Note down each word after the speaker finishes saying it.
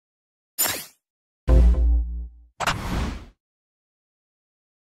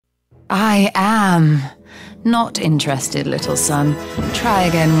I am. Not interested, little son. Try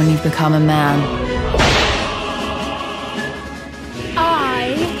again when you've become a man.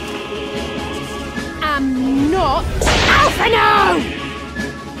 I am not Alphino!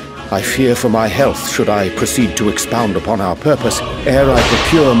 I fear for my health should I proceed to expound upon our purpose ere I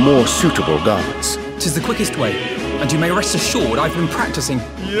procure more suitable garments. 'Tis the quickest way, and you may rest assured I've been practicing.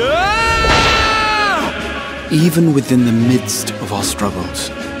 Even within the midst of our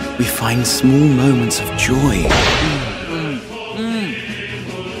struggles, we find small moments of joy.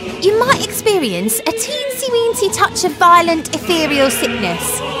 You might experience a teensy-weensy touch of violent, ethereal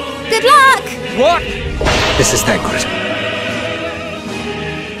sickness. Good luck! What? This is Thancred.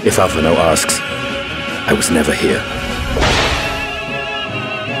 If Alphino asks, I was never here.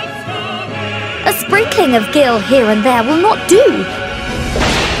 A sprinkling of gil here and there will not do.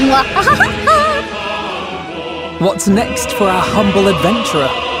 What's next for our humble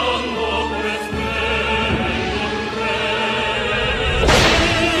adventurer?